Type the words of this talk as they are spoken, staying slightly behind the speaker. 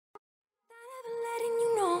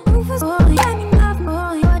It's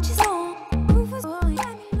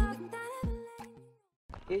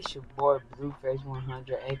your boy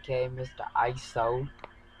Blueface100, aka Mr. ISO.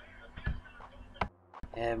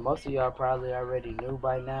 And most of y'all probably already knew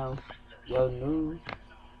by now, your new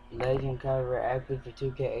legend cover active for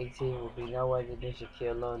 2K18 will be no other than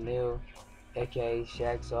Shaquille O'Neal, aka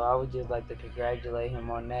Shaq. So I would just like to congratulate him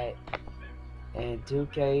on that. And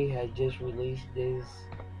 2K had just released this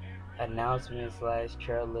announcement slash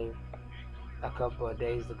trailer a couple of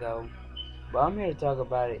days ago. But I'm here to talk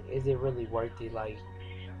about it. Is it really worth it? Like,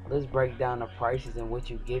 let's break down the prices and what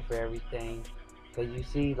you get for everything. Cause you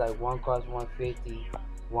see, like, one costs $150,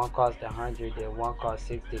 one costs $100, and one costs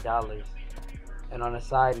 $60. And on a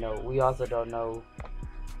side note, we also don't know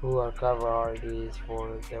who our cover art is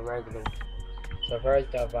for the regular. So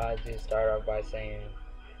first off, I'll just start off by saying,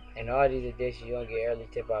 in all these editions, you're gonna get early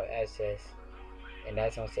tip-out access, and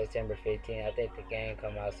that's on September 15th. I think the game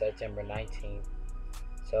come out September 19th.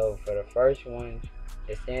 So for the first one,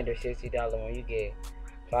 the standard $60 one, you get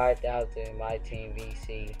 5,000 My Team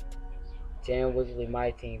VC, 10 weekly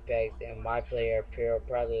My Team packs, and My Player apparel,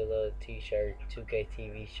 probably a little t-shirt, 2K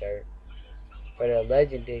TV shirt. For the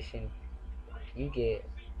Legend Edition, you get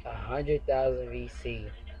 100,000 VC,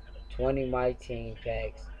 20 My Team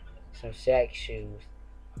packs, some Shaq shoes,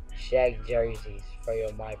 Shaq jerseys for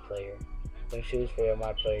your My Player, some shoes for your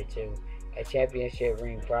My Player too, a championship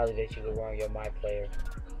ring probably that you can wear on your My Player.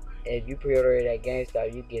 If you pre-order it at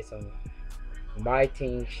GameStop, you get some My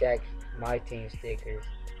Team Shaq My Team stickers,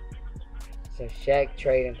 some Shaq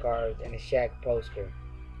trading cards, and a Shaq poster.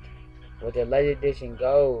 With the Legend Edition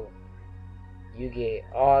Gold, you get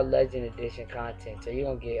all Legend Edition content. So you're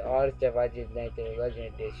gonna get all the stuff I just named in the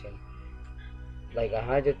Legend Edition, like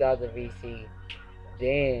 100,000 VC,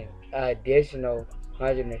 then additional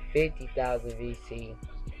 150,000 VC,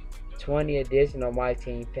 20 additional My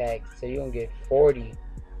Team packs. So you're gonna get 40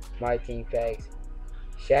 My Team packs,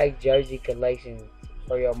 Shaq jersey collections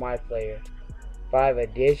for your My Player, 5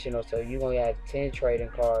 additional, so you're gonna have 10 trading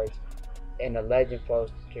cards and a legend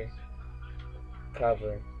poster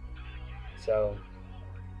cover. So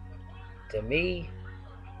to me,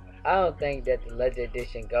 I don't think that the Legend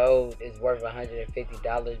Edition Gold is worth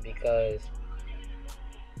 $150 because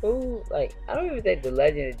I don't even think the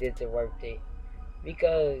Legend Edition worth it,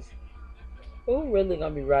 because who really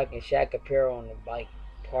gonna be rocking Shaq apparel on the bike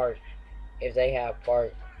park if they have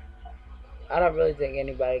park? I don't really think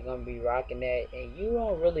anybody gonna be rocking that, and you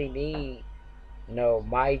don't really need no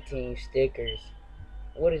My Team stickers.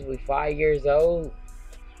 What is we, 5 years old?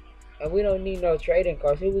 And we don't need no trading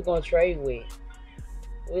cards. Who we gonna trade with?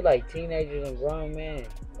 We like teenagers and grown men,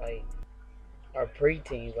 like, or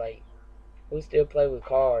preteens, like, who still play with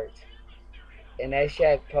cards. And that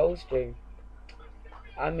Shaq poster,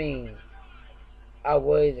 I mean, I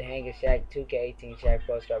would hang a Shaq 2K18 Shaq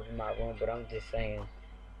poster up in my room, but I'm just saying,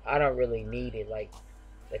 I don't really need it. Like,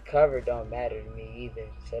 the cover don't matter to me either.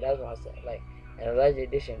 So that's what I'm saying. Like, in the Legend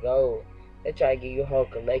Edition Gold, they try to give you a whole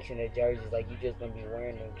collection of jerseys, like you just gonna be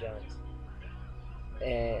wearing them junks.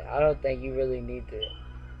 And I don't think you really need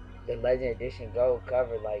the Legend Edition Gold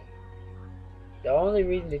cover. Like, the only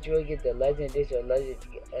reason that you would get the Legend Edition or Legend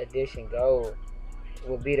Edition Gold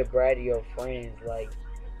would be to brag to your friends. Like,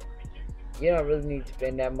 you don't really need to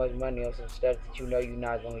spend that much money on some stuff that you know you're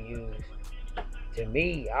not gonna use. To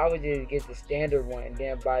me, I would just get the standard one and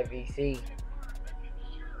then buy VC.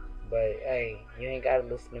 But hey, you ain't gotta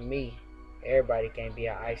listen to me. Everybody can't be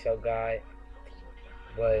an ISO god.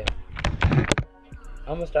 But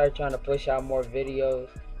I'm gonna start trying to push out more videos.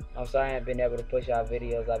 I'm sorry I haven't been able to push out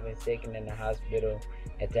videos. I've been sick and in the hospital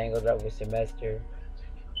and tangled up with semester.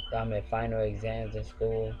 I'm in final exams in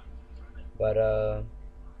school. But I'm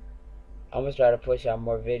gonna try to push out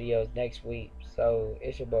more videos next week. So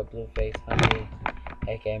it's your boy Blueface100,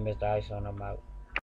 aka Mr. ISO, and I'm out.